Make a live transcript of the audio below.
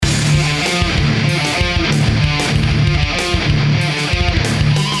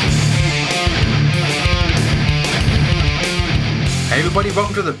everybody,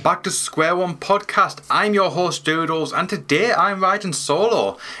 welcome to the Back to Square One podcast. I'm your host Doodles, and today I'm riding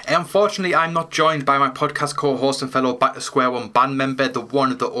solo. Unfortunately, I'm not joined by my podcast co-host and fellow Back to Square One band member, the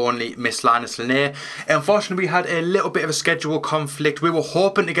one, the only Miss Linus Lene. Unfortunately, we had a little bit of a schedule conflict. We were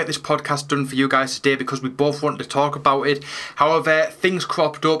hoping to get this podcast done for you guys today because we both wanted to talk about it. However, things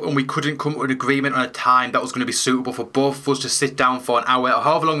cropped up and we couldn't come to an agreement on a time that was going to be suitable for both of us to sit down for an hour, or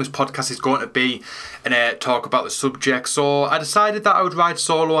however long this podcast is going to be, and talk about the subject. So I decided that I would ride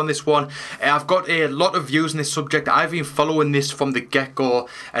solo on this one. I've got a lot of views on this subject. I've been following this from the get-go,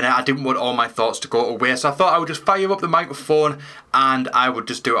 and I didn't want all my thoughts to go away, so I thought I would just fire up the microphone and I would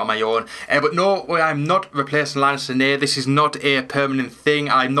just do it on my own. But no, I'm not replacing Linus Lene. This is not a permanent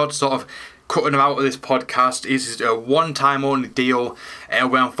thing. I'm not sort of cutting him out of this podcast. Is a one-time only deal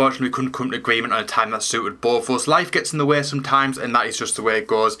where unfortunately we couldn't come to agreement on a time that suited both of us. Life gets in the way sometimes, and that is just the way it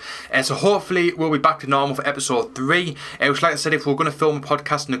goes. So hopefully we'll be back to normal for episode 3. Which, like I said, if we're going to film a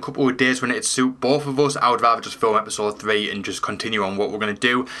podcast in a couple of days when it'd suit both of us, I would rather just film episode 3 and just continue on what we're going to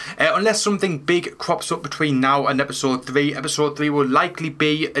do. Unless something big crops up between now and episode 3. Episode 3 will likely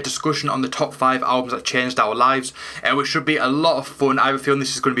be a discussion on the top 5 albums that changed our lives, which should be a lot of fun. I have a feeling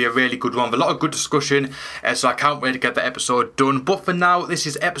this is going to be a really good one with a lot of good discussion, so I can't wait to get the episode done. But for now, this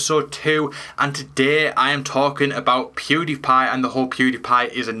is episode 2, and today I am talking about PewDiePie and the whole PewDiePie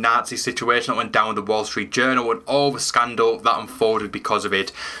is a Nazi situation that went down with the Wall Street Journal and all the scandal that unfolded because of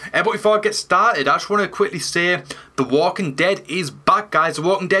it. But before I get started, I just want to quickly say The Walking Dead is back, guys. The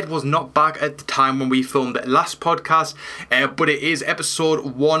Walking Dead was not back at the time when we filmed the last podcast, but it is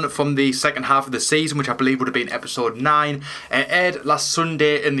episode 1 from the second half of the season, which I believe would have been episode 9. Aired last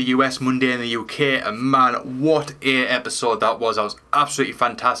Sunday in the US, Monday in the UK, and man, what a episode that was. That was absolutely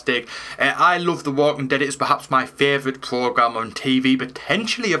fantastic. I love The Walking Dead. It's perhaps my favourite programme on TV,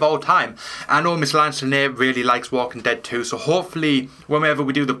 potentially of all time. I know Miss Linus Lene really likes Walking Dead too, so hopefully whenever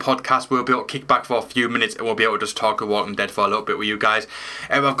we do the podcast, we'll be able to kick back for a few minutes and we'll be able to just talk of Walking Dead for a little bit with you guys.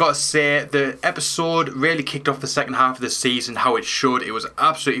 I've got to say, the episode really kicked off the second half of the season how it should. It was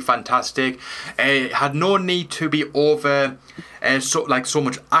absolutely fantastic. It had no need to be over so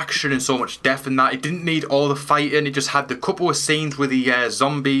much action and so much death and that. It didn't need all the fighting. It just had the couple of scenes with the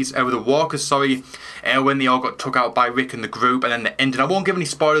with the walkers, when they all got took out by Rick and the group, and then the ending. I won't give any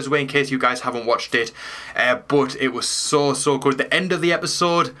spoilers away in case you guys haven't watched it, but it was so good. The end of the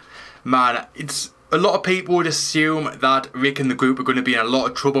episode, man, it's a lot of people would assume that Rick and the group are going to be in a lot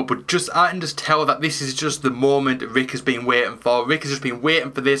of trouble, but I can just tell that this is just the moment Rick has been waiting for. Rick has just been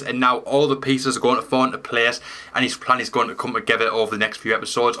waiting for this, and now all the pieces are going to fall into place, and his plan is going to come together over the next few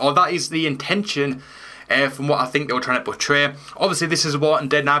episodes. Or that is the intention, from what I think they were trying to portray. Obviously, this is Walking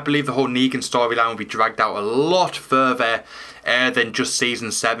Dead, and I believe the whole Negan storyline will be dragged out a lot further than just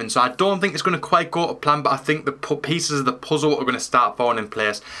season 7. So I don't think it's going to quite go to plan, but I think the pieces of the puzzle are going to start falling in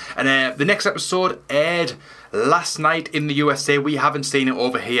place. And the next episode aired last night in the USA. We haven't seen it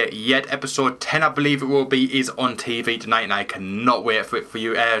over here yet. Episode 10, I believe it will be, is on TV tonight, and I cannot wait for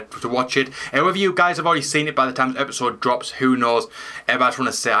you to watch it. Whether you guys have already seen it by the time the episode drops, who knows. But I just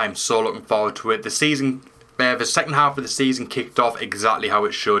want to say I'm so looking forward to it. The second half of the season kicked off exactly how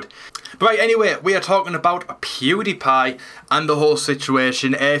it should. But right, anyway, we are talking about PewDiePie and the whole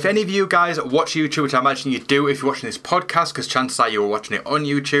situation. If any of you guys watch YouTube, which I imagine you do if you're watching this podcast, because chances are you were watching it on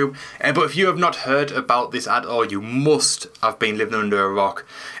YouTube. But if you have not heard about this at all, you must have been living under a rock.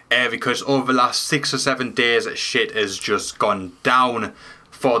 Because over the last 6 or 7 days, shit has just gone down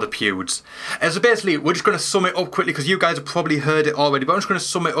for the Pewds. So basically, we're just going to sum it up quickly because you guys have probably heard it already, but I'm just going to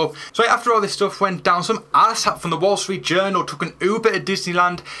sum it up. So after all this stuff went down, some asshat from the Wall Street Journal took an Uber to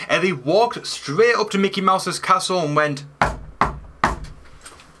Disneyland, and they walked straight up to Mickey Mouse's castle and went,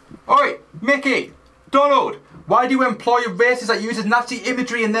 "Oi, Mickey, Donald, why do you employ racists that uses Nazi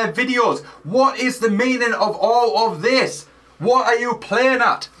imagery in their videos? What is the meaning of all of this? What are you playing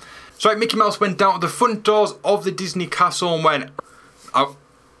at?" So Mickey Mouse went down to the front doors of the Disney castle and went,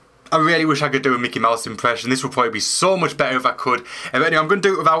 I really wish I could do a Mickey Mouse impression. This would probably be so much better if I could. But anyway, I'm going to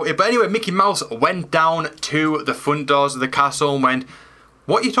do it without it. But anyway, Mickey Mouse went down to the front doors of the castle and went,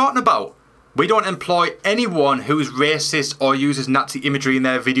 "What are you talking about? We don't employ anyone who is racist or uses Nazi imagery in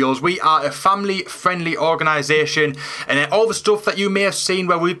their videos. We are a family-friendly organisation. And all the stuff that you may have seen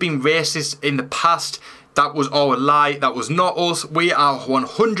where we've been racist in the past, that was all a lie. That was not us. We are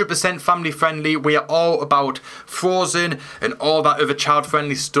 100% family friendly. We are all about Frozen and all that other child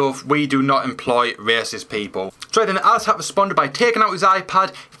friendly stuff. We do not employ racist people." So then Alistair responded by taking out his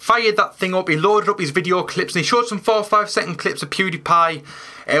iPad, fired that thing up, he loaded up his video clips, and he showed some 4 or 5 second clips of PewDiePie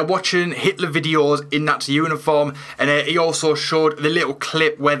watching Hitler videos in Nazi uniform, and he also showed the little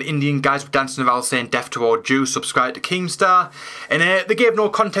clip where the Indian guys were dancing around saying death to all Jews, subscribe to Keemstar, and they gave no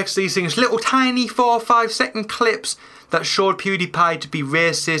context to these things, little tiny 4 or 5 second clips that showed PewDiePie to be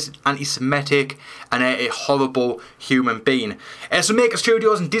racist, anti-Semitic, and a horrible human being. So Maker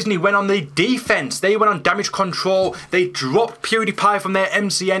Studios and Disney went on the defense. They went on damage control. They dropped PewDiePie from their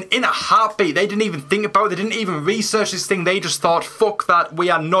MCN in a heartbeat. They didn't even think about it. They didn't even research this thing. They just thought, fuck that. We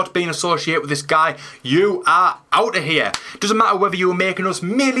are not being associated with this guy. You are out of here. Doesn't matter whether you were making us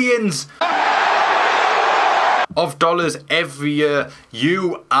millions of dollars every year.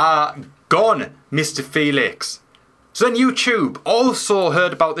 You are gone, Mr. Felix. So then YouTube also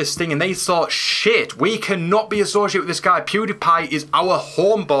heard about this thing and they thought, shit, we cannot be associated with this guy. PewDiePie is our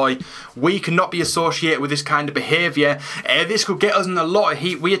homeboy. We cannot be associated with this kind of behaviour. This could get us in a lot of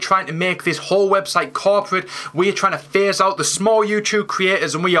heat. We are trying to make this whole website corporate. We are trying to phase out the small YouTube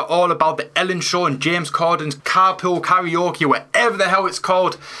creators, and we are all about the Ellen Show and James Corden's carpool karaoke, whatever the hell it's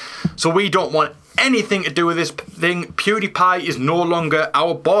called. So we don't want anything to do with this thing. PewDiePie is no longer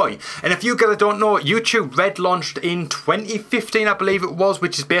our boy. And if you guys don't know, YouTube Red launched in 2015, I believe it was,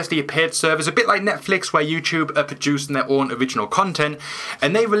 which is basically a paid service, a bit like Netflix, where YouTube are producing their own original content.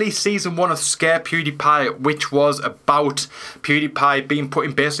 And they released season 1 of Scare PewDiePie, which was about PewDiePie being put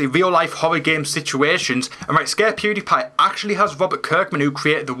in basically real life horror game situations. And right, Scare PewDiePie actually has Robert Kirkman, who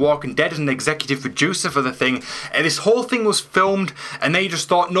created The Walking Dead, as an executive producer for the thing. And this whole thing was filmed, and they just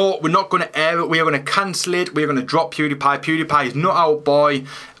thought, no, we're not going to air it. We are going to cancel it. We're going to drop PewDiePie. PewDiePie is not our boy,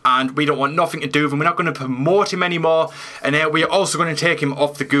 and we don't want nothing to do with him. We're not going to promote him anymore, and we are also going to take him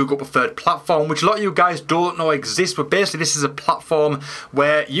off the Google preferred platform, which a lot of you guys don't know exists. But basically this is a platform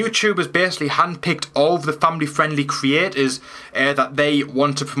where YouTube has basically handpicked all of the family friendly creators that they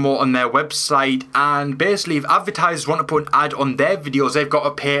want to promote on their website, and basically if advertisers want to put an ad on their videos, they've got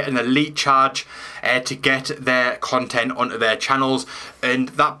to pay an elite charge to get their content onto their channels, and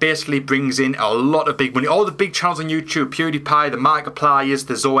that basically brings in a lot of big money. All the big channels on YouTube, PewDiePie, the Markipliers,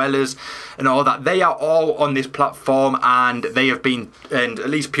 the Zoellas, and all that, they are all on this platform, and they have been, and at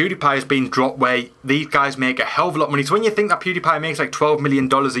least PewDiePie has been dropped, where these guys make a hell of a lot of money. So when you think that PewDiePie makes like $12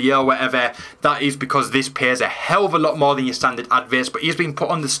 million a year or whatever, that is because this pays a hell of a lot more than your standard adverts. But he's been put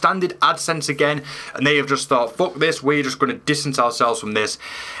on the standard AdSense again, and they have just thought, fuck this, we're just going to distance ourselves from this,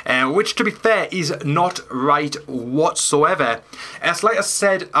 which to be fair is not right whatsoever. As like I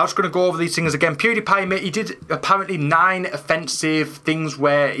said, I was going to go over these things again. PewDiePie, he did apparently 9 offensive things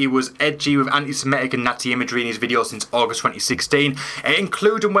where he was edgy with anti-Semitic and Nazi imagery in his videos since August 2016,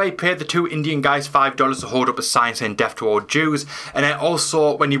 including where he paid the 2 Indian guys $5 to hold up a sign saying death to all Jews, and then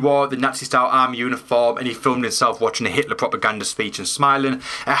also when he wore the Nazi-style army uniform and he filmed himself watching a Hitler propaganda speech and smiling.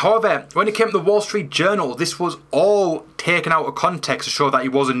 However, when it came to the Wall Street Journal, this was all taken out of context to show that he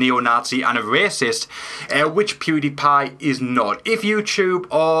was a neo-Nazi and a racist, which PewDiePie is not. If YouTube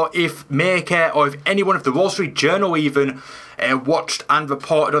or if Maker or if anyone, if the Wall Street Journal even watched and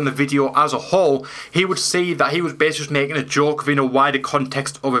reported on the video as a whole, he would see that he was basically just making a joke within a wider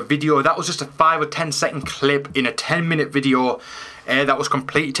context of a video. That was just a 5 or 10 second clip in a 10-minute video that was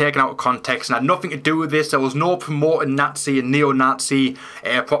completely taken out of context and had nothing to do with this. There was no promoting Nazi and neo-Nazi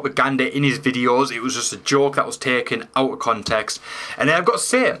propaganda in his videos. It was just a joke that was taken out of context. And I've got to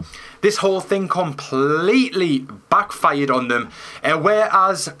say, this whole thing completely backfired on them,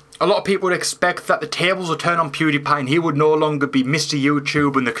 whereas a lot of people would expect that the tables would turn on PewDiePie and he would no longer be Mr.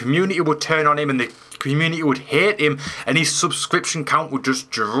 YouTube, and the community would turn on him and the community would hate him and his subscription count would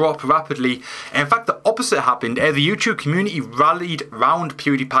just drop rapidly. And in fact, the opposite happened. The YouTube community rallied round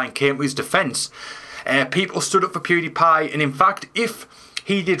PewDiePie and came to his defense. People stood up for PewDiePie, and in fact, if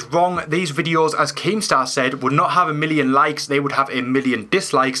he did wrong, these videos, as Keemstar said, would not have 1 million likes, they would have 1 million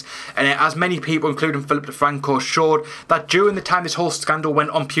dislikes. And as many people, including Philip DeFranco, showed that during the time this whole scandal went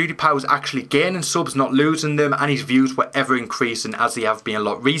on, PewDiePie was actually gaining subs, not losing them, and his views were ever increasing, as they have been a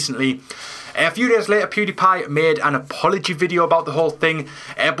lot recently. A few days later, PewDiePie made an apology video about the whole thing,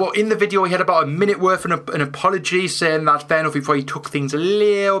 but in the video he had about a minute worth of an apology, saying that fair enough, he probably took things a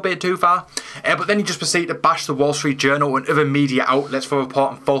little bit too far, but then he just proceeded to bash the Wall Street Journal and other media outlets for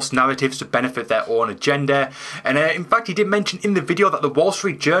reporting false narratives to benefit their own agenda. And in fact, he did mention in the video that the Wall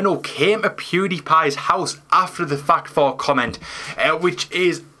Street Journal came to PewDiePie's house after the fact for a comment, which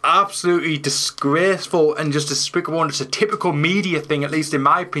is absolutely disgraceful and just despicable, and it's a typical media thing, at least in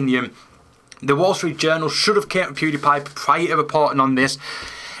my opinion. The Wall Street Journal should have came to PewDiePie prior to reporting on this.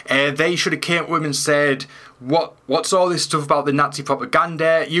 They should have came to him and said, what's all this stuff about the Nazi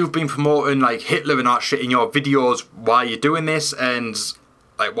propaganda? You've been promoting like Hitler and that shit in your videos. Why are you doing this? And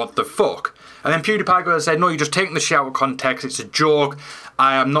like, what the fuck? And then PewDiePie goes and said, no, you're just taking the shit out of context, it's a joke,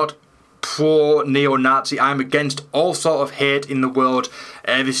 I am not pro-neo-Nazi, I'm against all sort of hate in the world,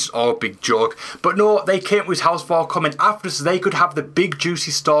 this is all a big joke. But no, they came to his house for a comment after so they could have the big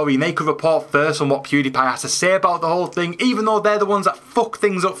juicy story and they could report first on what PewDiePie has to say about the whole thing, even though they're the ones that fuck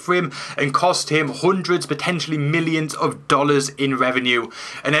things up for him and cost him hundreds, potentially millions of dollars in revenue.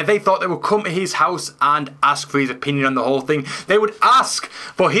 And then they thought they would come to his house and ask for his opinion on the whole thing. They would ask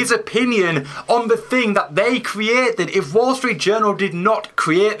for his opinion on the thing that they created. If Wall Street Journal did not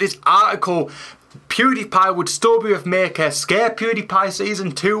create this article, PewDiePie would still be with Maker, Scare PewDiePie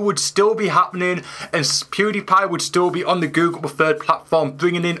Season 2 would still be happening, and PewDiePie would still be on the Google preferred platform,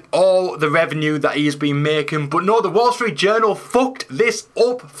 bringing in all the revenue that he's been making. But no, the Wall Street Journal fucked this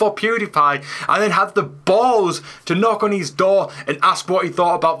up for PewDiePie and then had the balls to knock on his door and ask what he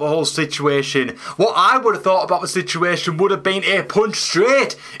thought about the whole situation. What I would have thought about the situation would have been a punch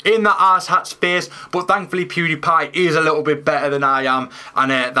straight in that arsehat's face, but thankfully PewDiePie is a little bit better than I am, and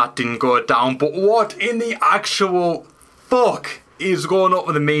that didn't go down. But what in the actual fuck is going on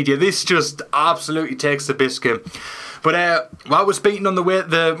with the media? This just absolutely takes the biscuit. But while we're speaking on the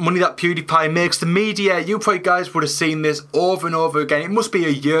money that PewDiePie makes, the media, you probably guys would have seen this over and over again. It must be a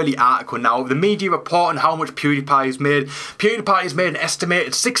yearly article now. The media reporting how much PewDiePie has made. PewDiePie has made an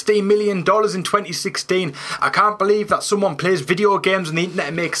estimated $16 million in 2016. I can't believe that someone plays video games on the internet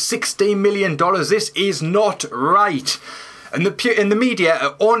and makes $16 million. This is not right. And the media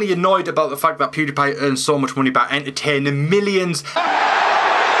are only annoyed about the fact that PewDiePie earns so much money by entertaining millions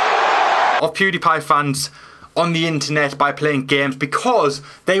of PewDiePie fans on the internet by playing games, because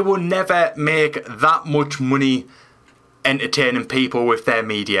they will never make that much money entertaining people with their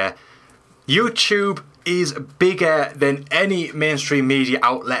media. YouTube is bigger than any mainstream media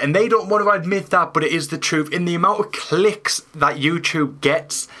outlet, and they don't want to admit that, but it is the truth. In the amount of clicks that YouTube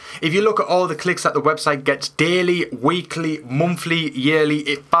gets, if you look at all the clicks that the website gets daily, weekly, monthly, yearly,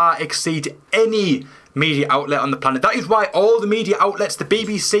 it far exceeds any media outlet on the planet. That is why all the media outlets, the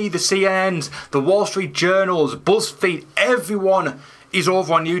BBC, the CNNs, the Wall Street Journals, BuzzFeed, everyone is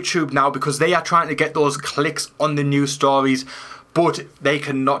over on YouTube now, because they are trying to get those clicks on the news stories. But they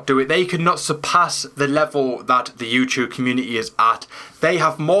cannot do it. They cannot surpass the level that the YouTube community is at. They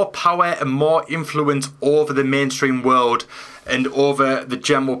have more power and more influence over the mainstream world and over the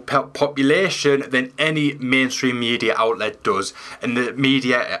general population than any mainstream media outlet does. And the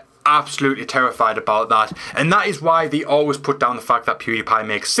media absolutely terrified about that, and that is why they always put down the fact that PewDiePie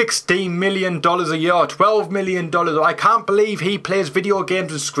makes $16 million a year, $12 million. I can't believe he plays video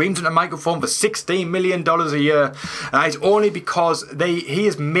games and screams in a microphone for $16 million a year, and it's only because he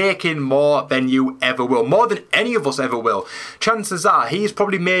is making more than you ever will, more than any of us ever will. Chances are he's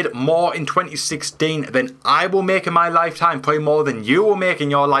probably made more in 2016 than I will make in my lifetime, probably more than you will make in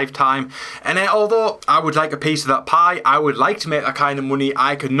your lifetime. And although I would like a piece of that pie, I would like to make that kind of money,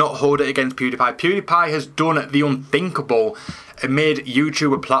 I could not hold it against PewDiePie. PewDiePie has done the unthinkable and made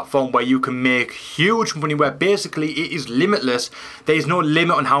YouTube a platform where you can make huge money, where basically it is limitless. There's no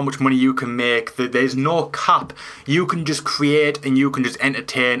limit on how much money you can make. There's no cap. You can just create and you can just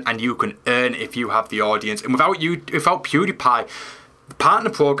entertain and you can earn if you have the audience. And without PewDiePie, the partner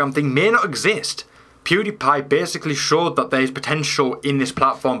program thing may not exist. PewDiePie basically showed that there's potential in this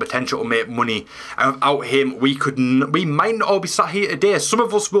platform, potential to make money, and without him we might not all be sat here today. Some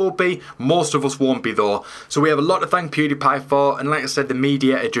of us will be, most of us won't be though. So we have a lot to thank PewDiePie for, and like I said, the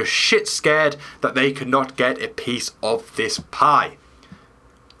media are just shit scared that they cannot get a piece of this pie.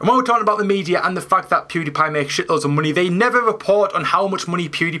 And when we're talking about the media and the fact that PewDiePie makes shitloads of money, they never report on how much money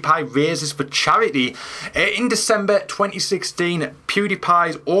PewDiePie raises for charity. In December 2016,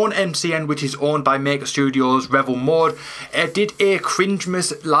 PewDiePie's own MCN, which is owned by Maker Studios, Revel Mode, did a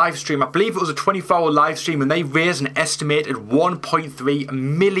Cringemas live stream. I believe it was a 24-hour live stream, and they raised an estimated $1.3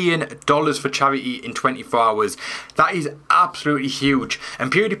 million for charity in 24 hours. That is absolutely huge.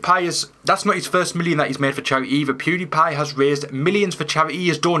 And PewDiePie that's not his first million that he's made for charity either. PewDiePie has raised millions for charity. He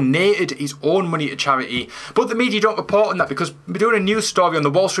has donated his own money to charity. But the media don't report on that, because we're doing a news story on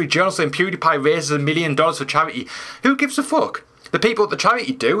the Wall Street Journal saying PewDiePie raises $1 million for charity. Who gives a fuck? The people at the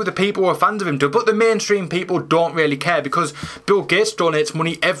charity do, the people who are fans of him do, but the mainstream people don't really care, because Bill Gates donates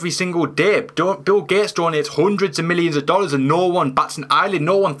money every single day. Bill Gates donates hundreds of millions of dollars and no one bats an eyelid,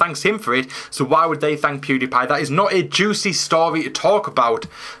 no one thanks him for it, so why would they thank PewDiePie? That is not a juicy story to talk about,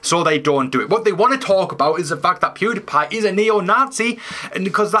 so they don't do it. What they want to talk about is the fact that PewDiePie is a neo-Nazi, and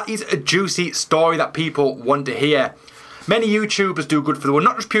because that is a juicy story that people want to hear. Many YouTubers do good for the world,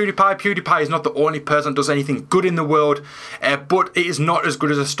 not just PewDiePie. PewDiePie is not the only person that does anything good in the world, but it is not as good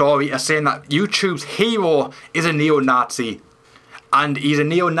as a story as saying that YouTube's hero is a neo-Nazi. and he's a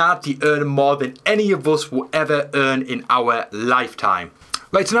neo-Nazi earning more than any of us will ever earn in our lifetime.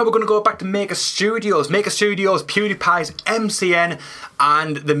 Right, so now we're going to go back to Maker Studios. Maker Studios, PewDiePie's MCN,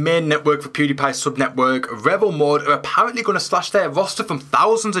 and the main network for PewDiePie's sub-network, Rebel Mode, are apparently going to slash their roster from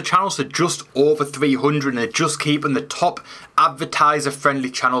thousands of channels to just over 300, and they're just keeping the top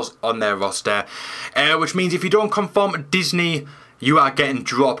advertiser-friendly channels on their roster. Which means if you don't conform to Disney, you are getting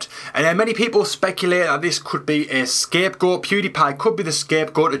dropped. And many people speculate that this could be a scapegoat. PewDiePie could be the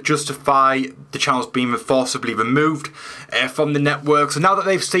scapegoat to justify the channels being forcibly removed from the network. So now that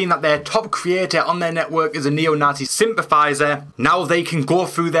they've seen that their top creator on their network is a neo-Nazi sympathiser, now they can go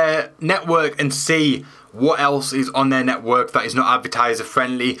through their network and see what else is on their network that is not advertiser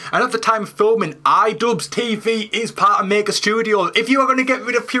friendly. And at the time of filming, iDubbbz TV is part of Maker Studios. If you are going to get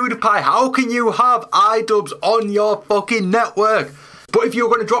rid of PewDiePie, how can you have iDubbbz on your fucking network? But if you're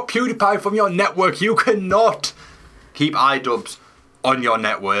going to drop PewDiePie from your network, you cannot keep iDubbbz on your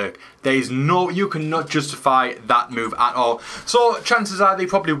network. You cannot justify that move at all. So chances are they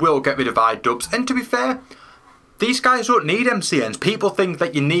probably will get rid of iDubbbz. And to be fair, these guys don't need MCNs. People think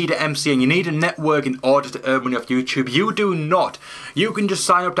that you need an MCN, you need a network in order to earn money off YouTube. You do not. You can just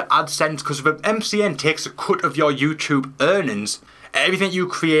sign up to AdSense, because if an MCN takes a cut of your YouTube earnings, everything you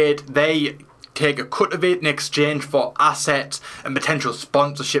create, they take a cut of it in exchange for assets and potential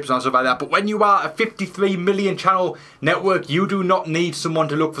sponsorships and stuff like that. But when you are a 53 million channel network, you do not need someone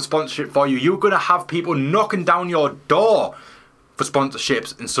to look for sponsorship for you. You're going to have people knocking down your door for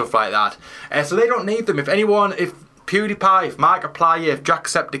sponsorships and stuff like that. So they don't need them. If PewDiePie, if Markiplier, if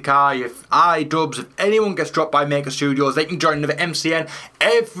JackSepticEye, if iDubbbz, if anyone gets dropped by Maker Studios, they can join another MCN.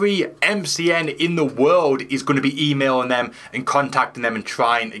 Every MCN in the world is going to be emailing them and contacting them and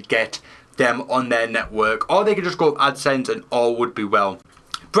trying to get them on their network. Or they could just go with AdSense and all would be well.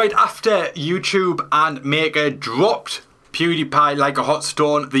 Right after YouTube and Maker dropped PewDiePie like a hot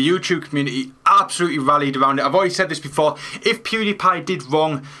stone, the YouTube community absolutely rallied around it. I've already said this before. If PewDiePie did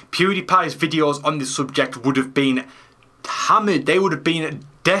wrong, PewDiePie's videos on this subject would have been hammered. They would have been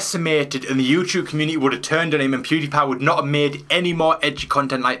decimated, and the YouTube community would have turned on him, and PewDiePie would not have made any more edgy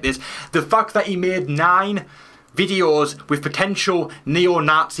content like this. The fact that he made 9 videos with potential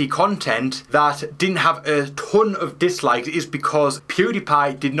neo-Nazi content that didn't have a ton of dislikes is because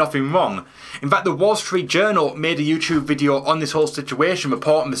PewDiePie did nothing wrong. In fact, the Wall Street Journal made a YouTube video on this whole situation,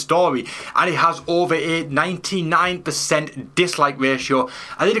 reporting the story, and it has over a 99% dislike ratio.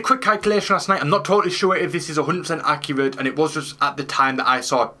 I did a quick calculation last night. I'm not totally sure if this is 100% accurate, and it was just at the time that I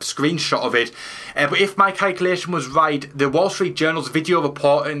saw a screenshot of it. But if my calculation was right, the Wall Street Journal's video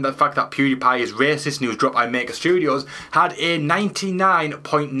reporting the fact that PewDiePie is racist and he was dropped by Maker Studios had a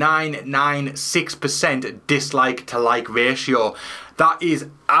 99.996% dislike to like ratio. That is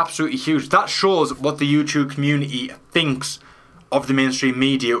absolutely huge. That shows what the YouTube community thinks of the mainstream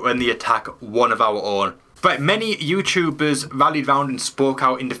media when they attack one of our own. But many YouTubers rallied round and spoke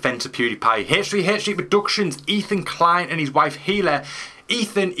out in defence of PewDiePie. H3 Productions, Ethan Klein and his wife Hila.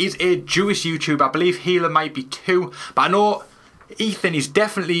 Ethan is a Jewish YouTuber. I believe Hila might be too, but I know Ethan is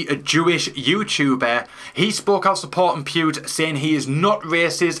definitely a Jewish YouTuber. He spoke out supporting Pewd, saying he is not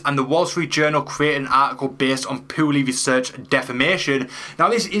racist, and the Wall Street Journal created an article based on poorly researched defamation. Now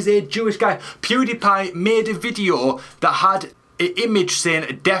this is a Jewish guy. PewDiePie made a video that had an image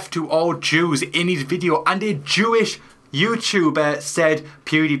saying death to all Jews in his video, and a Jewish YouTuber said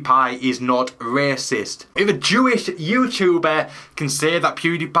PewDiePie is not racist. If a Jewish YouTuber can say that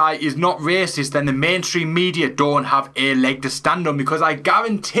PewDiePie is not racist, then the mainstream media don't have a leg to stand on, because I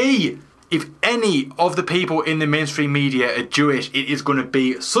guarantee if any of the people in the mainstream media are Jewish, it is going to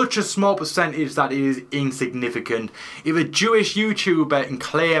be such a small percentage that it is insignificant. If a Jewish YouTuber can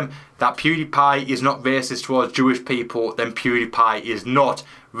claim that PewDiePie is not racist towards Jewish people, then PewDiePie is not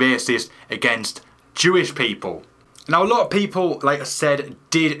racist against Jewish people. Now, a lot of people, like I said,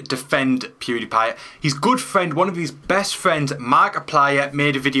 did defend PewDiePie. His good friend, one of his best friends, Markiplier,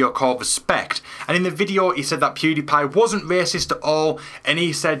 made a video called Respect. And in the video, he said that PewDiePie wasn't racist at all. And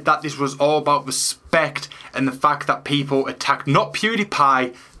he said that this was all about respect and the fact that people attacked, not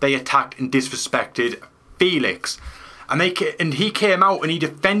PewDiePie, they attacked and disrespected Felix. And he came out and he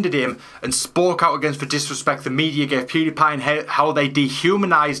defended him and spoke out against the disrespect the media gave PewDiePie and how they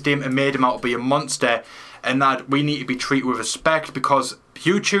dehumanized him and made him out to be a monster. And that we need to be treated with respect, because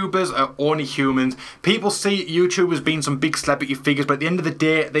YouTubers are only humans. People see YouTubers being some big celebrity figures, but at the end of the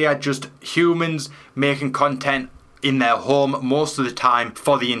day, they are just humans making content in their home most of the time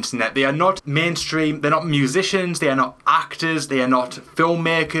for the internet. They are not mainstream, they're not musicians, they are not actors, they are not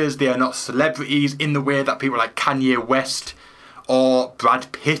filmmakers, they are not celebrities in the way that people like Kanye West or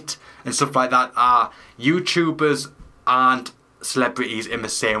Brad Pitt and stuff like that are. YouTubers aren't celebrities in the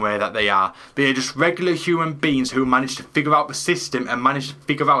same way that they are. They are just regular human beings who manage to figure out the system and manage to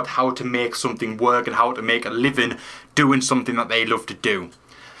figure out how to make something work and how to make a living doing something that they love to do.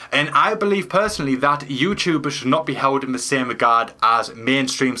 And I believe personally that YouTubers should not be held in the same regard as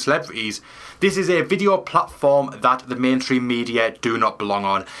mainstream celebrities. This is a video platform that the mainstream media do not belong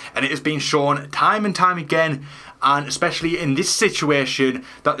on, and it has been shown time and time again, and especially in this situation,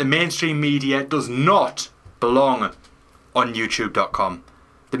 that the mainstream media does not belong on YouTube.com.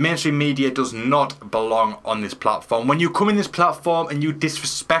 The mainstream media does not belong on this platform. When you come in this platform and you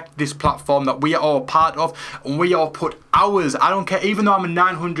disrespect this platform that we are all part of, and we all put hours, I don't care, even though I'm a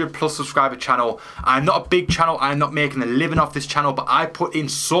 900 plus subscriber channel, I'm not a big channel, I'm not making a living off this channel, but I put in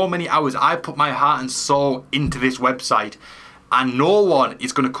so many hours, I put my heart and soul into this website, and no one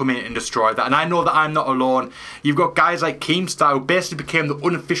is going to come in and destroy that. And I know that I'm not alone. You've got guys like Keemstar, who basically became the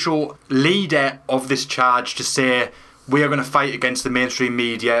unofficial leader of this charge to say, we are going to fight against the mainstream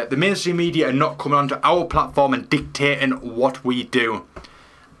media. The mainstream media are not coming onto our platform and dictating what we do.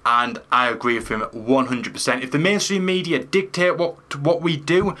 And I agree with him 100%. If the mainstream media dictate what we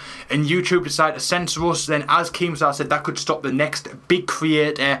do and YouTube decide to censor us, then as Keemstar said, that could stop the next big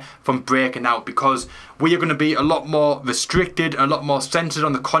creator from breaking out, because we are going to be a lot more restricted, a lot more censored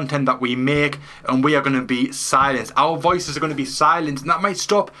on the content that we make, and we are going to be silenced. Our voices are going to be silenced, and that might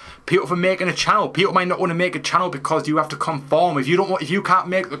stop people from making a channel. People might not want to make a channel because you have to conform. If you can't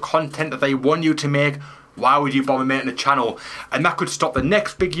make the content that they want you to make, why would you bother making a channel? And that could stop the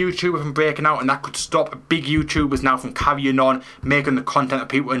next big YouTuber from breaking out, and that could stop big YouTubers now from carrying on making the content that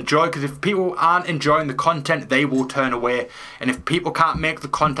people enjoy, because if people aren't enjoying the content, they will turn away. And if people can't make the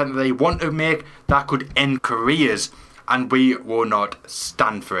content that they want to make, that could end careers, and we will not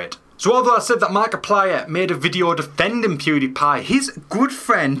stand for it. So although I said that Markiplier made a video defending PewDiePie, his good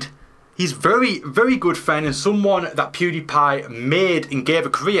friend, his very, very good friend, and someone that PewDiePie made and gave a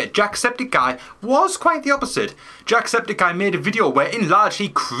career, JackSepticEye, was quite the opposite. JackSepticEye made a video where in large he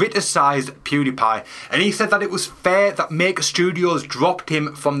criticised PewDiePie, and he said that it was fair that Maker Studios dropped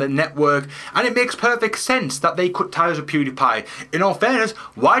him from the network, and it makes perfect sense that they cut ties with PewDiePie. In all fairness,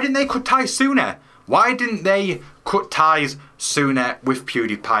 why didn't they cut ties sooner? Why didn't they cut ties sooner with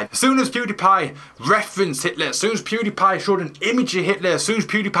PewDiePie? As soon as PewDiePie referenced Hitler, as soon as PewDiePie showed an image of Hitler, as soon as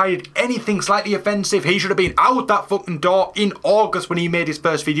PewDiePie did anything slightly offensive, he should have been out that fucking door in August when he made his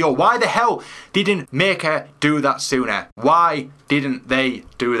first video. Why the hell didn't Maker do that sooner? Why didn't they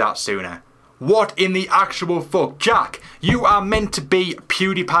do that sooner? What in the actual fuck? Jack, you are meant to be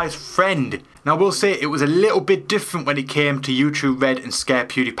PewDiePie's friend. Now, we'll say it was a little bit different when it came to YouTube Red and Scare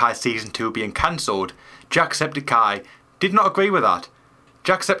PewDiePie Season 2 being cancelled. JackSepticEye did not agree with that.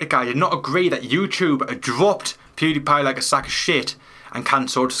 JackSepticEye did not agree that YouTube dropped PewDiePie like a sack of shit and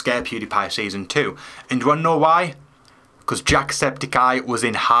cancelled Scare PewDiePie Season 2. And do you want to know why? Because JackSepticEye was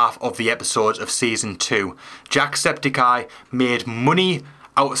in half of the episodes of Season 2. JackSepticEye made money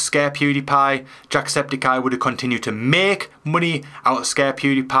out of Scare PewDiePie. JackSepticEye would have continued to make money out of Scare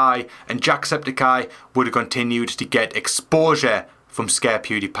PewDiePie, and JackSepticEye would have continued to get exposure from Scare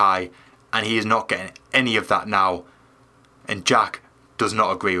PewDiePie, and he is not getting any of that now, and Jack does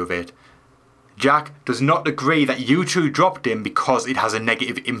not agree with it. Jack does not agree that YouTube dropped him because it has a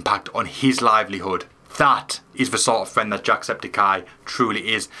negative impact on his livelihood. That is the sort of friend that JackSepticEye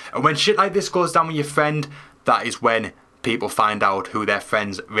truly is, and when shit like this goes down with your friend, that is when people find out who their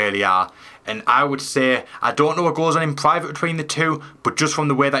friends really are. And I would say, I don't know what goes on in private between the two, but just from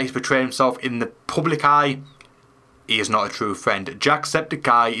the way that he's portrayed himself in the public eye, he is not a true friend.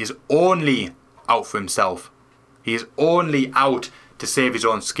 JackSepticEye is only out for himself. He is only out to save his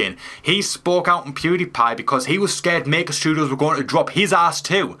own skin. He spoke out on PewDiePie because he was scared Maker Studios were going to drop his ass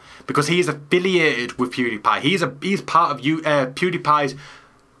too, because he is affiliated with PewDiePie. He's part of PewDiePie's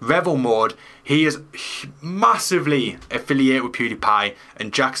Revel mode. He is massively affiliated with PewDiePie,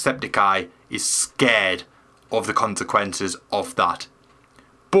 and JackSepticEye is scared of the consequences of that.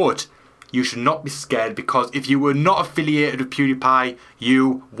 But you should not be scared, because if you were not affiliated with PewDiePie,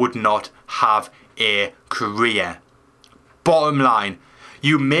 you would not have a career. Bottom line,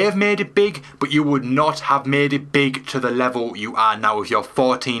 you may have made it big, but you would not have made it big to the level you are now with your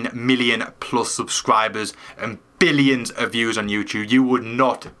 14 million plus subscribers and billions of views on YouTube. You would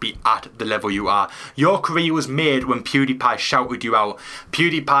not be at the level you are. Your career was made when PewDiePie shouted you out.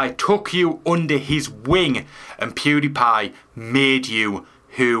 PewDiePie took you under his wing, and PewDiePie made you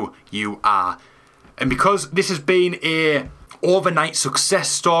who you are. And because this has been a overnight success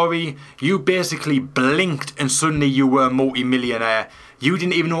story, you basically blinked and suddenly you were a multi-millionaire. You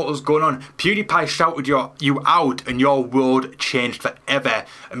didn't even know what was going on. PewDiePie shouted you out and your world changed forever.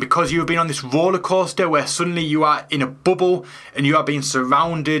 And because you've been on this roller coaster where suddenly you are in a bubble and you are being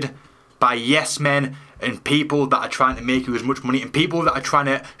surrounded by yes men and people that are trying to make you as much money and people that are trying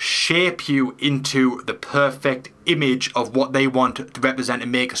to shape you into the perfect image of what they want to represent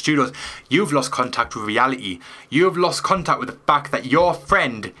and make studios, you've lost contact with reality. You have lost contact with the fact that your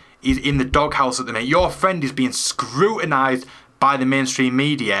friend is in the doghouse at the minute. Your friend is being scrutinised by the mainstream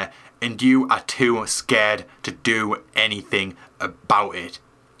media and you are too scared to do anything about it.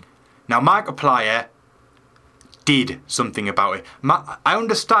 Now, Markiplier did something about it. I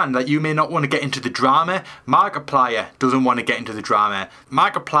understand that you may not want to get into the drama. Markiplier doesn't want to get into the drama.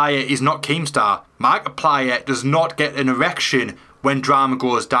 Markiplier is not Keemstar. Markiplier does not get an erection when drama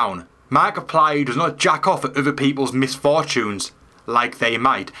goes down. Markiplier does not jack off at other people's misfortunes like they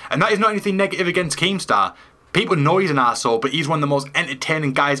might. And that is not anything negative against Keemstar. People know he's an arsehole, but he's one of the most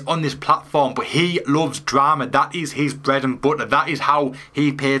entertaining guys on this platform. But he loves drama. That is his bread and butter. That is how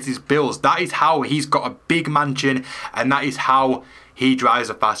he pays his bills. That is how he's got a big mansion. And that is how he drives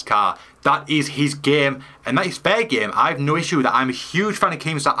a fast car. That is his game. And that is fair game. I have no issue with that. I'm a huge fan of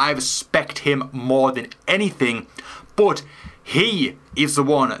Keemstar. I respect him more than anything. But he is the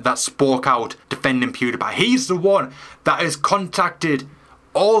one that spoke out defending PewDiePie. He's the one that has contacted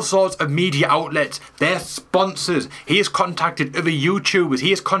all sorts of media outlets, their sponsors. He has contacted other YouTubers.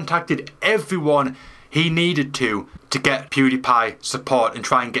 He has contacted everyone he needed to get PewDiePie support and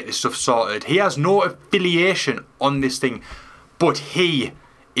try and get this stuff sorted. He has no affiliation on this thing, but he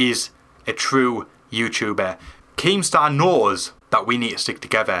is a true YouTuber. Keemstar knows that we need to stick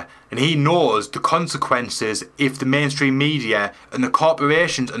together, and he knows the consequences if the mainstream media and the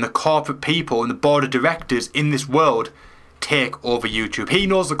corporations and the corporate people and the board of directors in this world take over YouTube. He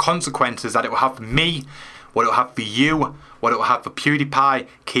knows the consequences that it will have for me, what it will have for you, what it will have for PewDiePie,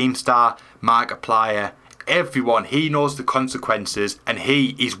 Keemstar, Markiplier, everyone. He knows the consequences and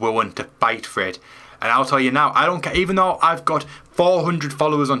he is willing to fight for it. And I'll tell you now, I don't care, even though I've got 400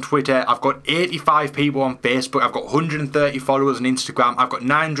 followers on Twitter, I've got 85 people on Facebook, I've got 130 followers on Instagram, I've got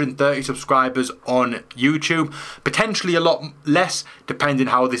 930 subscribers on YouTube, potentially a lot less depending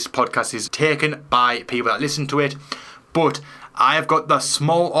how this podcast is taken by people that listen to it. But I've got the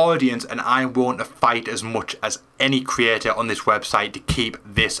small audience and I won't fight as much as any creator on this website to keep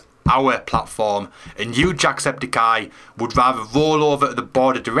this our platform. And you, JackSepticEye, would rather roll over to the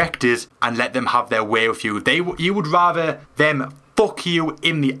board of directors and let them have their way with you. You would rather them fuck you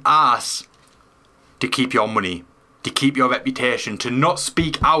in the ass to keep your money, to keep your reputation, to not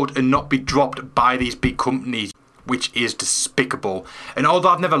speak out and not be dropped by these big companies, which is despicable. And although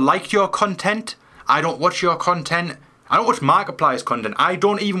I've never liked your content, I don't watch your content. I don't watch Markiplier's content. I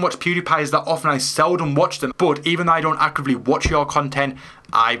don't even watch PewDiePie's that often. I seldom watch them. But even though I don't actively watch your content,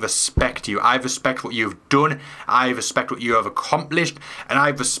 I respect you. I respect what you've done. I respect what you have accomplished. And I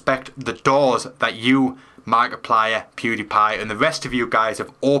respect the doors that you, Markiplier, PewDiePie, and the rest of you guys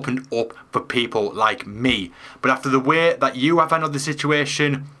have opened up for people like me. But after the way that you have handled the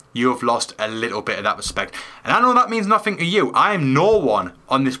situation, you have lost a little bit of that respect. And I know that means nothing to you. I am no one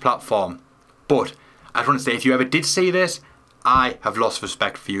on this platform. But I just want to say, if you ever did see this, I have lost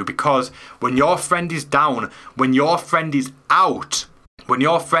respect for you, because when your friend is down, when your friend is out, when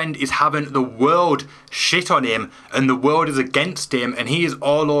your friend is having the world shit on him and the world is against him and he is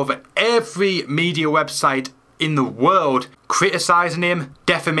all over every media website in the world criticising him,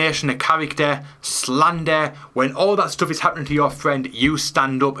 defamation of character, slander, when all that stuff is happening to your friend, you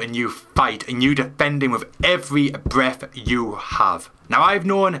stand up and you fight and you defend him with every breath you have. Now, I've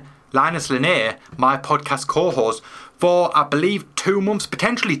known Linus Lanier, my podcast co-host, for I believe 2 months,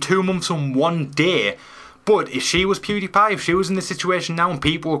 potentially 2 months and 1 day. But if she was PewDiePie, if she was in this situation now and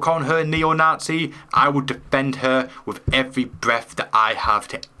people were calling her neo-Nazi, I would defend her with every breath that I have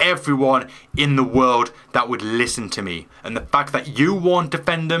to everyone in the world that would listen to me. And the fact that you won't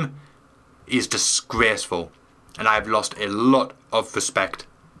defend them is disgraceful. And I've lost a lot of respect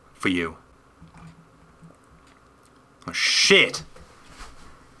for you. Oh, shit.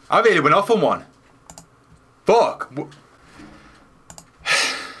 I really went off on one. Fuck.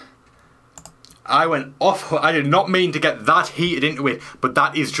 I went off. I did not mean to get that heated into it, but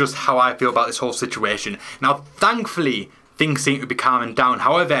that is just how I feel about this whole situation. Now, thankfully, things seem to be calming down.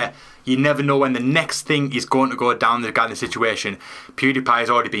 However, you never know when the next thing is going to go down the kind of situation. PewDiePie has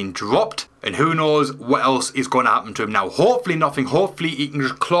already been dropped, and who knows what else is going to happen to him now. Hopefully nothing. Hopefully he can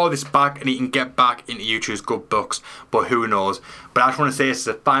just claw this back and he can get back into YouTube's good books, but who knows. But I just want to say this is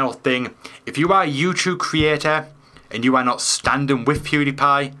the final thing. If you are a YouTube creator and you are not standing with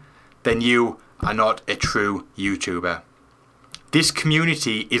PewDiePie, then you are not a true YouTuber. This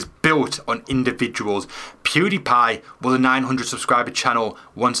community is built on individuals. PewDiePie was a 900 subscriber channel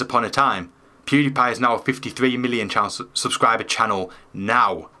once upon a time. PewDiePie is now a 53 million subscriber channel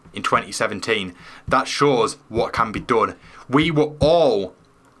now in 2017. That shows what can be done. We were all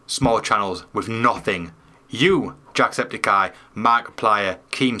small channels with nothing. You, JackSepticEye, Markiplier,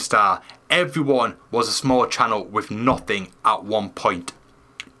 Keemstar, everyone was a small channel with nothing at one point.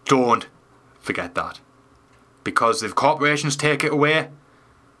 Don't forget that. Because if corporations take it away,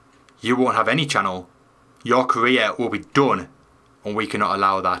 you won't have any channel. Your career will be done, and we cannot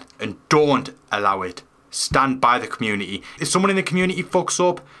allow that. And don't allow it. Stand by the community. If someone in the community fucks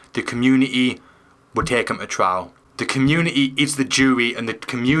up, the community will take them to trial. The community is the jury, and the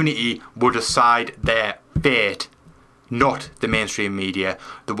community will decide their fate, not the mainstream media.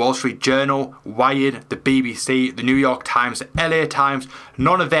 The Wall Street Journal, Wired, the BBC, the New York Times, the LA Times,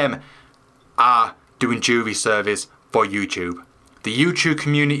 none of them are doing jury service for YouTube. The YouTube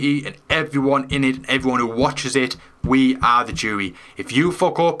community and everyone in it, everyone who watches it, we are the jury. If you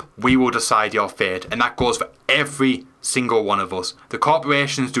fuck up, we will decide your fate. And that goes for every single one of us. The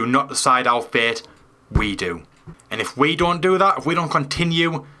corporations do not decide our fate, we do. And if we don't do that, if we don't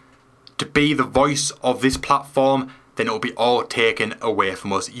continue to be the voice of this platform, then it will be all taken away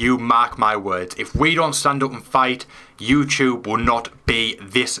from us. You mark my words. If we don't stand up and fight, YouTube will not be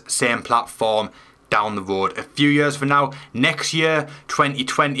this same platform down the road. A few years from now, next year,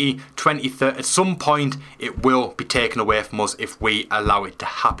 2020, 2030, at some point it will be taken away from us if we allow it to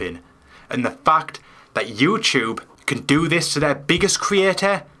happen. And the fact that YouTube can do this to their biggest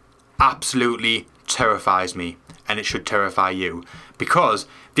creator absolutely terrifies me, and it should terrify you, because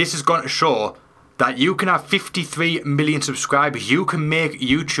this is going to show that you can have 53 million subscribers, you can make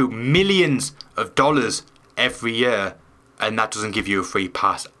YouTube millions of dollars every year, and that doesn't give you a free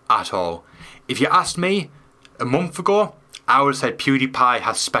pass at all. If you asked me a month ago, I would have said PewDiePie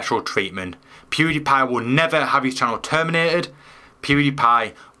has special treatment. PewDiePie will never have his channel terminated.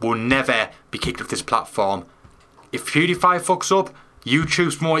 PewDiePie will never be kicked off this platform. If PewDiePie fucks up,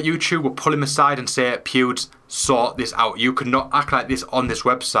 smart YouTube will pull him aside and say, Pewds, sort this out. You cannot act like this on this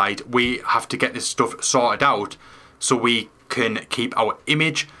website. We have to get this stuff sorted out so we can keep our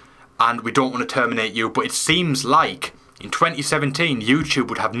image, and we don't want to terminate you. But it seems like in 2017, YouTube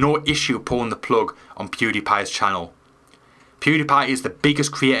would have no issue pulling the plug on PewDiePie's channel. PewDiePie is the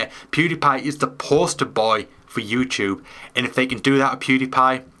biggest creator. PewDiePie is the poster boy for YouTube. And if they can do that to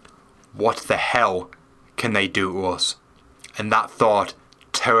PewDiePie, what the hell can they do to us? And that thought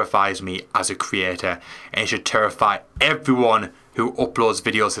terrifies me as a creator. And it should terrify everyone who uploads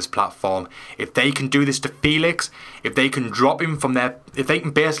videos to this platform. If they can do this to Felix, if they can drop him from their, if they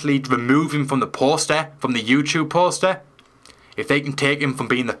can basically remove him from the poster, from the YouTube poster, if they can take him from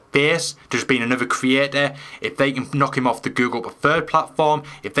being the face to just being another creator, if they can knock him off the Google Preferred platform,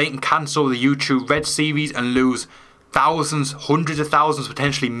 if they can cancel the YouTube Red series and lose thousands, hundreds of thousands,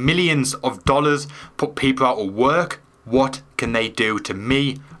 potentially millions of dollars, put people out of work, what can they do to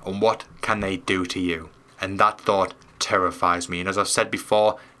me, and what can they do to you? And that thought terrifies me. And as I've said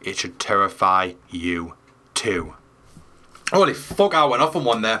before, it should terrify you too. Holy fuck, I went off on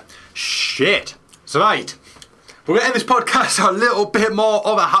one there. Shit. So right, we're going to end this podcast on a little bit more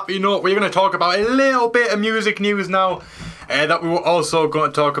of a happy note. We're going to talk about a little bit of music news now that we were also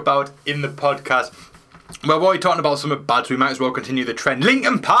going to talk about in the podcast. Well, we're already talking about some bad, so we might as well continue the trend.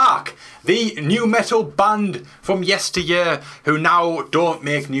 Linkin Park, the new metal band from yesteryear who now don't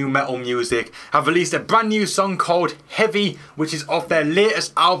make new metal music, have released a brand new song called Heavy, which is off their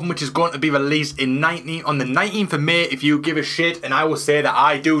latest album, which is going to be released on the 19th of May, if you give a shit, and I will say that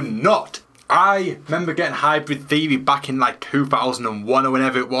I do not. I remember getting Hybrid Theory back in like 2001 or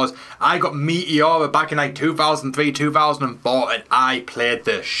whenever it was. I got Meteora back in like 2003, 2004, and I played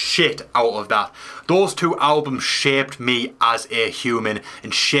the shit out of that. Those two albums shaped me as a human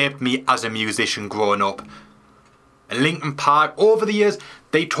and shaped me as a musician growing up. And Linkin Park, over the years,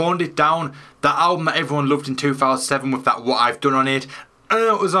 they toned it down. That album that everyone loved in 2007 with that What I've Done on it,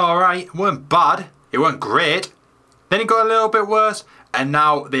 it was alright. It weren't bad. It weren't great. Then it got a little bit worse. And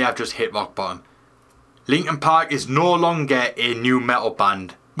now they have just hit rock bottom. Linkin Park is no longer a new metal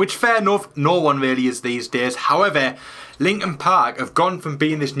band, which fair enough, no one really is these days. However, Linkin Park have gone from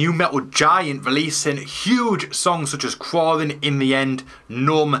being this new metal giant, releasing huge songs such as Crawling, In the End,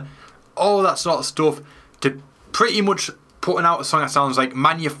 Numb, all that sort of stuff, to pretty much putting out a song that sounds like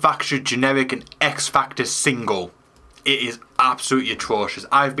manufactured, generic and X Factor single. It is absolutely atrocious.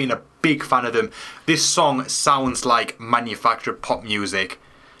 I've been a big fan of them. This song sounds like manufactured pop music.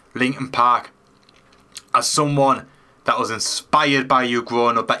 Linkin Park, as someone that was inspired by you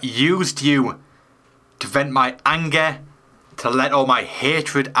growing up, that used you to vent my anger, to let all my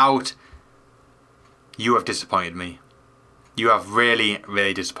hatred out. You have disappointed me. You have really,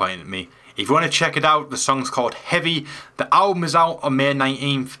 really disappointed me. If you want to check it out, the song's called Heavy. The album is out on May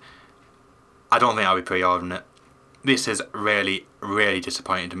 19th. I don't think I'll be pre-ordering it. This is really, really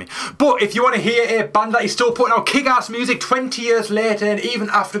disappointing to me. But if you want to hear a band that is still putting out kick-ass music 20 years later, and even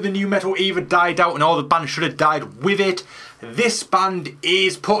after the new metal era died out and all the bands should have died with it, this band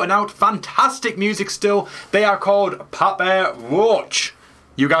is putting out fantastic music still. They are called Papa Roach.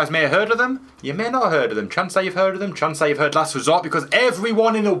 You guys may have heard of them. You may not have heard of them. Chance that you've heard of them. Chance that you've heard Last Resort, because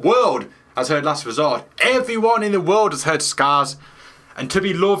everyone in the world has heard Last Resort. Everyone in the world has heard Scars. And To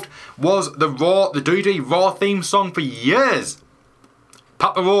Be Loved was the WWE Raw theme song for years.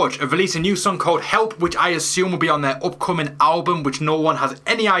 Papa Roach have released a new song called Help, which I assume will be on their upcoming album, which no one has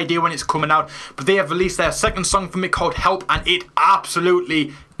any idea when it's coming out. But they have released their second song from it called Help, and it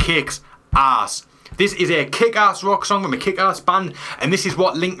absolutely kicks ass. This is a kick-ass rock song from a kick-ass band, and this is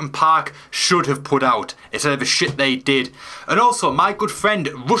what Linkin Park should have put out instead of the shit they did. And also, my good friend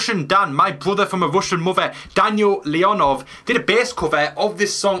Russian Dan, my brother from a Russian mother, Daniel Leonov, did a bass cover of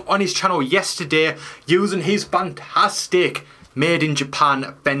this song on his channel yesterday using his fantastic made in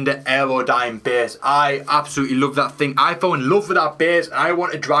Japan Fender Aerodyne bass. I absolutely love that thing. I fell in love with that bass, and I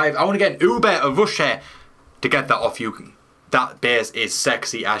want to get an Uber to Russia to get that off you. That bass is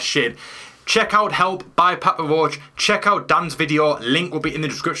sexy as shit. Check out Help by Papa Roach. Check out Dan's video. Link will be in the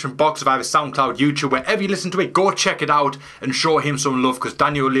description box of either SoundCloud, YouTube, wherever you listen to it. Go check it out and show him some love, because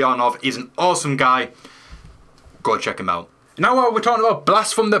Daniel Leonov is an awesome guy. Go check him out. Now we're talking about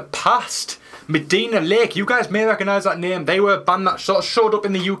Blast from the Past. Medina Lake, you guys may recognise that name. They were a band that sort of showed up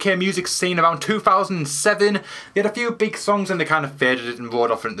in the UK music scene around 2007. They had a few big songs and they kind of faded it and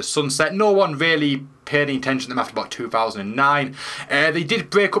rode off into the sunset. No one really paid any attention to them after about 2009. They did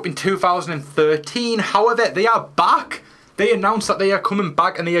break up in 2013. However, they are back. They announced that they are coming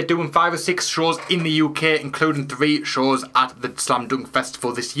back and they are doing 5 or 6 shows in the UK, including 3 shows at the Slam Dunk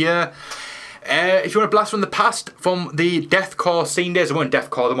Festival this year. If you want to blast from the past, from the deathcore scene days, they weren't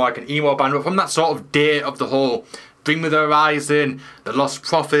deathcore, they're more like an emo band, but from that sort of day of the whole Bring Me the Horizon, the Lost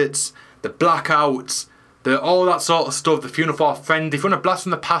Prophets, the Blackouts, all that sort of stuff, the Funeral for a Friend. If you want to blast from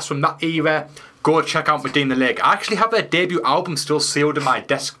the past from that era, go check out Medina Lake. I actually have their debut album still sealed in my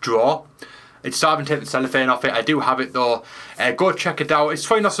desk drawer. It's starting to take the cellophane off it. I do have it though. Go check it out. It's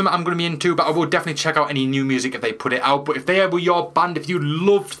probably not something I'm going to be into, but I will definitely check out any new music if they put it out. But if they were your band, if you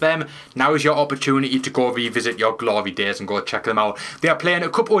loved them, now is your opportunity to go revisit your glory days and go check them out. They are playing a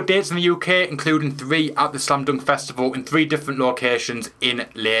couple of dates in the UK, including 3 at the Slam Dunk Festival in 3 different locations in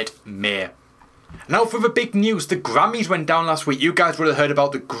late May. Now for the big news, the Grammys went down last week. You guys would have heard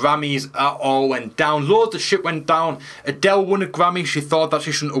about the Grammys. All went down. Loads of shit went down. Adele won a Grammy. She thought that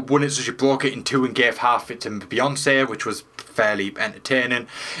she shouldn't have won it, so she broke it in 2 and gave half it to Beyonce, which was fairly entertaining.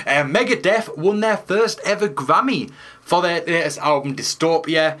 Megadeth won their first ever Grammy for their latest album,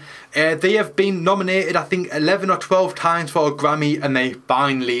 Dystopia. They have been nominated, I think, 11 or 12 times for a Grammy, and they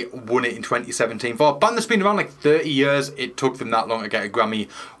finally won it in 2017. For a band that's been around like 30 years, it took them that long to get a Grammy.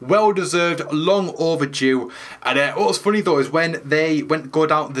 Well deserved, long overdue. And what was funny though is when they went to go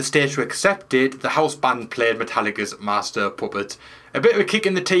down to the stage to accept it, the house band played Metallica's Master of Puppets. A bit of a kick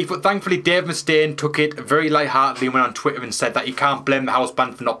in the teeth, but thankfully Dave Mustaine took it very lightheartedly and went on Twitter and said that he can't blame the house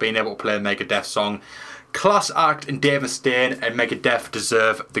band for not being able to play a Megadeth song. Class act, and Dave Mustaine and Megadeth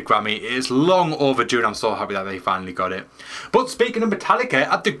deserve the Grammy. It is long overdue and I'm so happy that they finally got it. But speaking of Metallica,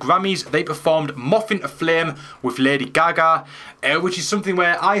 at the Grammys they performed Moth into Flame with Lady Gaga, which is something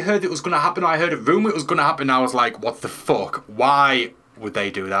where I heard it was going to happen, I heard a rumour it was going to happen, and I was like, what the fuck? Why would they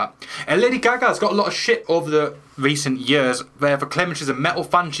do that? Lady Gaga's got a lot of shit over the recent years for claiming she's a metal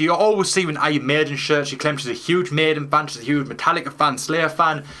fan. She always see an Iron Maiden shirt. She claims she's a huge Maiden fan, she's a huge Metallica fan, Slayer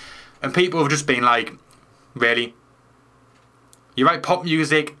fan, and people have just been like, really? You write pop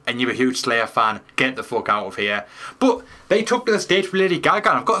music and you're a huge Slayer fan, get the fuck out of here. But they took to the stage for Lady Gaga,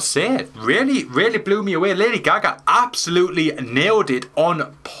 and I've got to say, it really, really blew me away. Lady Gaga absolutely nailed it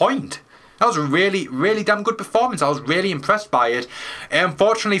on point. That was a really, really damn good performance. I was really impressed by it.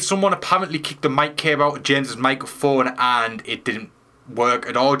 Unfortunately, someone apparently kicked the mic cable out of James's microphone and it didn't work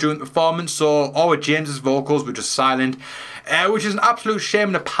at all during the performance, so all of James's vocals were just silent, which is an absolute shame.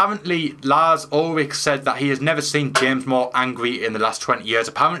 And apparently Lars Ulrich said that he has never seen James more angry in the last 20 years.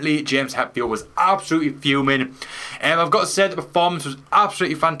 Apparently James Hetfield was absolutely fuming. I've got to say the performance was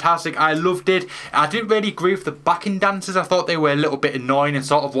absolutely fantastic. I loved it. I didn't really agree with the backing dancers. I thought they were a little bit annoying and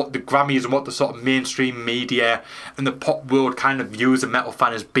sort of what the Grammys and what the sort of mainstream media and the pop world kind of views a metal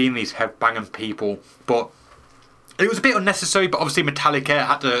fan as being these headbanging people. But It was a bit unnecessary, but obviously Metallica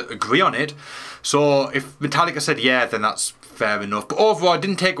had to agree on it. So if Metallica said yeah, then that's fair enough. But overall, it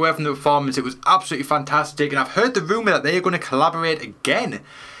didn't take away from the performance. It was absolutely fantastic. And I've heard the rumour that they are going to collaborate again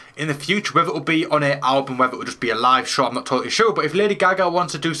in the future. Whether it'll be on an album, whether it'll just be a live show, I'm not totally sure. But if Lady Gaga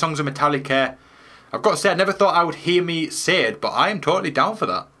wants to do songs with Metallica, I've got to say, I never thought I would hear me say it, but I am totally down for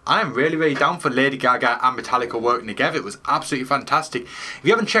that. I am really, really down for Lady Gaga and Metallica working together. It was absolutely fantastic. If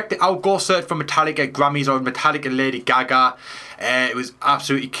you haven't checked it out, go search for Metallica Grammys or Metallica Lady Gaga. It was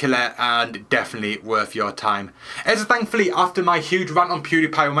absolutely killer and definitely worth your time. So thankfully, after my huge rant on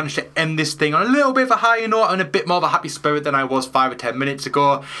PewDiePie, we managed to end this thing on a little bit of a higher note and a bit more of a happy spirit than I was 5 or 10 minutes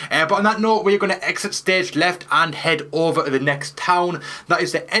ago. But on that note, we're going to exit stage left and head over to the next town. That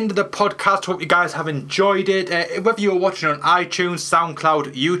is the end of the podcast. Hope you guys have enjoyed it. Whether you're watching on iTunes,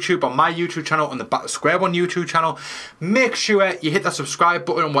 SoundCloud, YouTube, on my YouTube channel, on the Back to Square One YouTube channel, make sure you hit that subscribe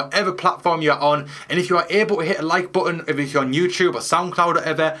button on whatever platform you're on. And if you are able to hit a like button, if you're on YouTube or SoundCloud or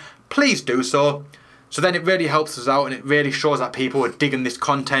whatever, please do so. So then it really helps us out and it really shows that people are digging this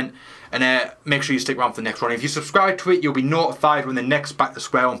content. And make sure you stick around for the next one. If you subscribe to it, you'll be notified when the next Back to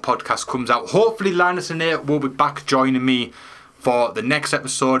Square One podcast comes out. Hopefully Linus and Nate will be back joining me for the next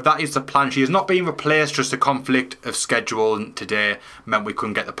episode. That is the plan. She is not being replaced, just a conflict of schedule today meant we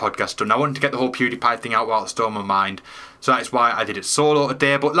couldn't get the podcast done. I wanted to get the whole PewDiePie thing out while it's still on my mind. So that is why I did it solo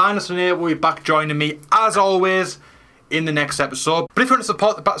today. But Linus and Nate will be back joining me, as always, in the next episode. But if you want to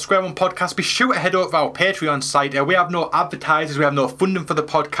support the Back to Square One podcast, be sure to head over to our Patreon site. We have no advertisers, we have no funding for the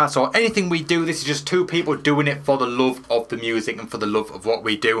podcast or anything we do. This is just two people doing it for the love of the music and for the love of what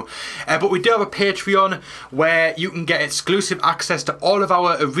we do. But we do have a Patreon where you can get exclusive access to all of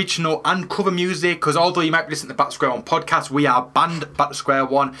our original and cover music, because although you might be listening to the Back to Square One podcast, we are band Back to Square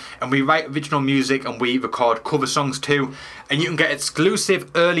One and we write original music and we record cover songs too. And you can get exclusive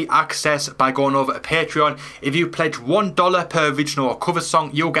early access by going over to Patreon. If you pledge $1 per original or cover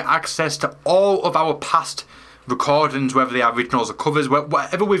song, you'll get access to all of our past recordings, whether they are originals or covers,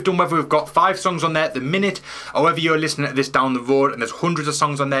 whatever we've done, whether we've got 5 songs on there at the minute, or whether you're listening to this down the road and there's hundreds of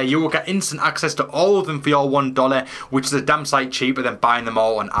songs on there, you will get instant access to all of them for your $1, which is a damn sight cheaper than buying them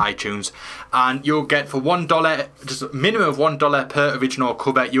all on iTunes. And you'll get for $1, just a minimum of $1 per original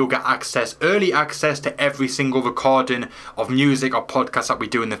cover, you'll get early access to every single recording of music or podcast that we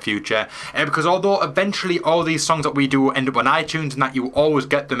do in the future. Because although eventually all these songs that we do will end up on iTunes, and that you will always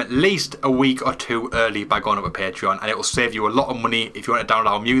get them at least a week or 2 early by going up to Patreon, and it will save you a lot of money if you want to download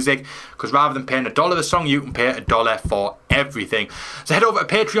our music, because rather than paying $1 a song, you can pay $1 for everything. So head over to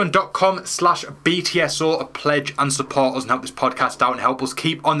patreon.com/BTSO to pledge and support us and help this podcast out and help us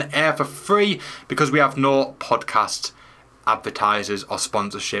keep on the air for free, because we have no podcast advertisers or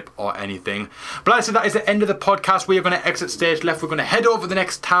sponsorship or anything. But like I said, that is the end of the podcast. We are going to exit stage left. We're going to head over to the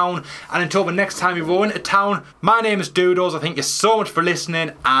next town, and until the next time we roll into town, my name is Doodles. I thank you so much for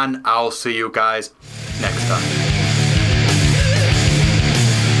listening, and I'll see you guys next time.